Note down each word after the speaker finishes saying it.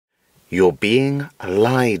You're being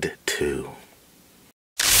lied to.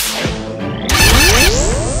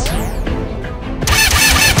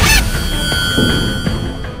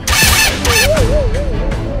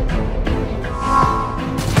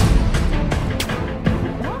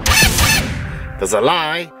 There's a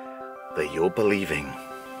lie that you're believing.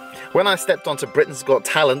 When I stepped onto Britain's Got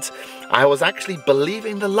Talent, I was actually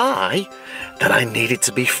believing the lie that I needed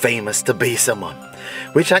to be famous to be someone,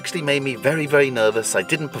 which actually made me very, very nervous. I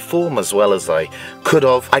didn't perform as well as I could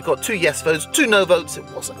have. I got 2 yes votes, 2 no votes. It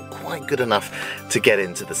wasn't quite good enough to get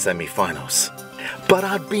into the semi-finals. But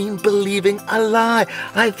I'd been believing a lie.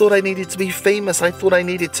 I thought I needed to be famous. I thought I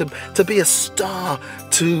needed to be a star,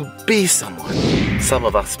 to be someone. Some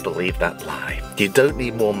of us believe that lie. You don't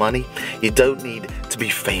need more money. You don't need to be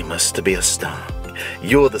famous to be a star.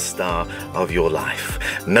 You're the star of your life.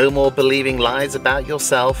 No more believing lies about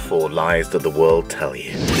yourself or lies that the world tell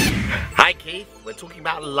you. Hi Keith, we're talking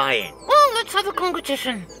about lying. Oh, let's have a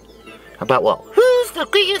competition. About what? Who's the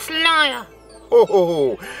biggest liar?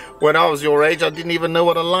 Oh, when I was your age, I didn't even know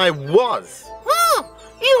what a lie was. Oh,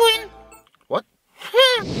 you win. What?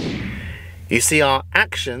 You see, our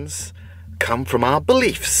actions come from our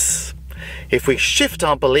beliefs. If we shift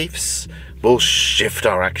our beliefs, we'll shift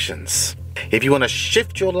our actions. If you want to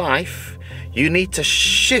shift your life, you need to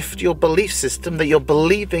shift your belief system that you're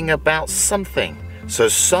believing about something. So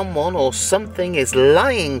someone or something is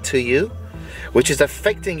lying to you, which is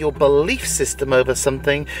affecting your belief system over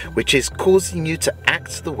something, which is causing you to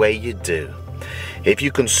act the way you do. If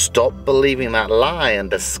you can stop believing that lie and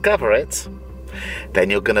discover it, then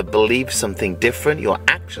you're going to believe something different, your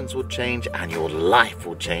actions will change, and your life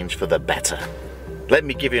will change for the better. Let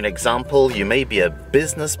me give you an example. You may be a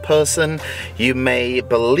business person. You may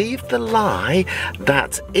believe the lie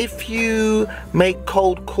that if you make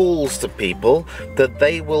cold calls to people, that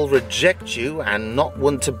they will reject you and not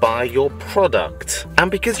want to buy your product. And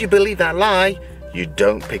because you believe that lie, you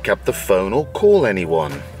don't pick up the phone or call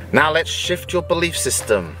anyone. Now let's shift your belief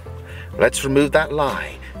system. Let's remove that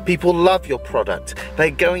lie. People love your product. They're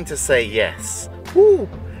going to say yes. Woo.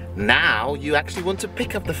 Now you actually want to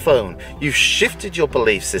pick up the phone. You've shifted your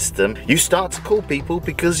belief system. You start to call people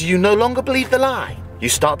because you no longer believe the lie. You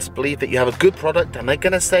start to believe that you have a good product and they're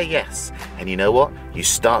going to say yes. And you know what? You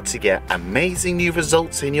start to get amazing new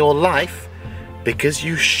results in your life because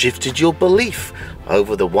you shifted your belief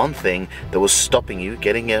over the one thing that was stopping you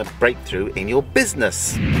getting a breakthrough in your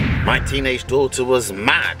business. My teenage daughter was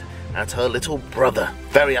mad at her little brother,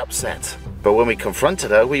 very upset. But when we confronted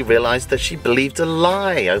her, we realized that she believed a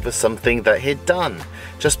lie over something that he'd done.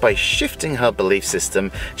 Just by shifting her belief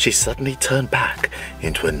system, she suddenly turned back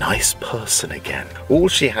into a nice person again. All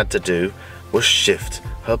she had to do was shift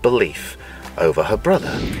her belief over her brother.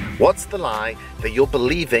 What's the lie that you're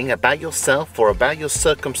believing about yourself or about your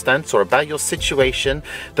circumstance or about your situation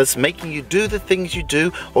that's making you do the things you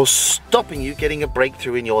do or stopping you getting a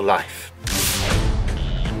breakthrough in your life?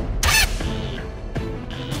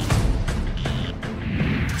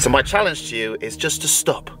 So my challenge to you is just to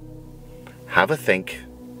stop. Have a think.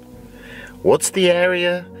 What's the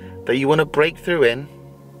area that you want to break through in?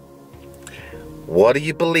 What are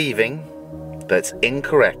you believing that's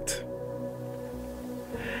incorrect?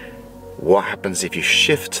 What happens if you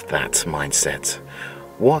shift that mindset?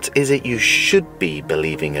 What is it you should be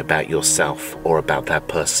believing about yourself or about that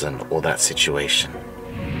person or that situation?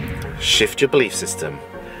 Shift your belief system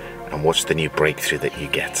and watch the new breakthrough that you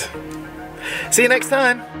get. See you next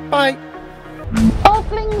time. Bye.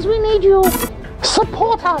 Earthlings, we need you.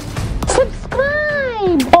 Support us.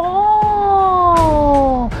 Subscribe.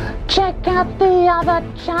 Oh, check out the other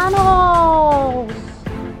channels.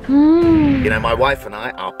 You know, my wife and I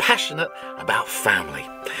are passionate about family.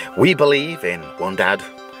 We believe in one dad,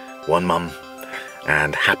 one mum,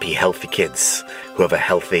 and happy, healthy kids who have a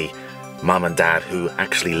healthy mum and dad who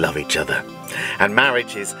actually love each other. And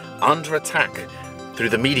marriage is under attack through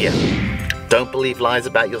the media. Don't believe lies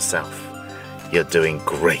about yourself. You're doing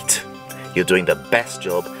great. You're doing the best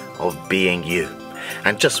job of being you.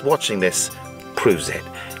 And just watching this proves it.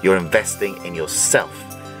 You're investing in yourself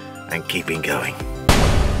and keeping going.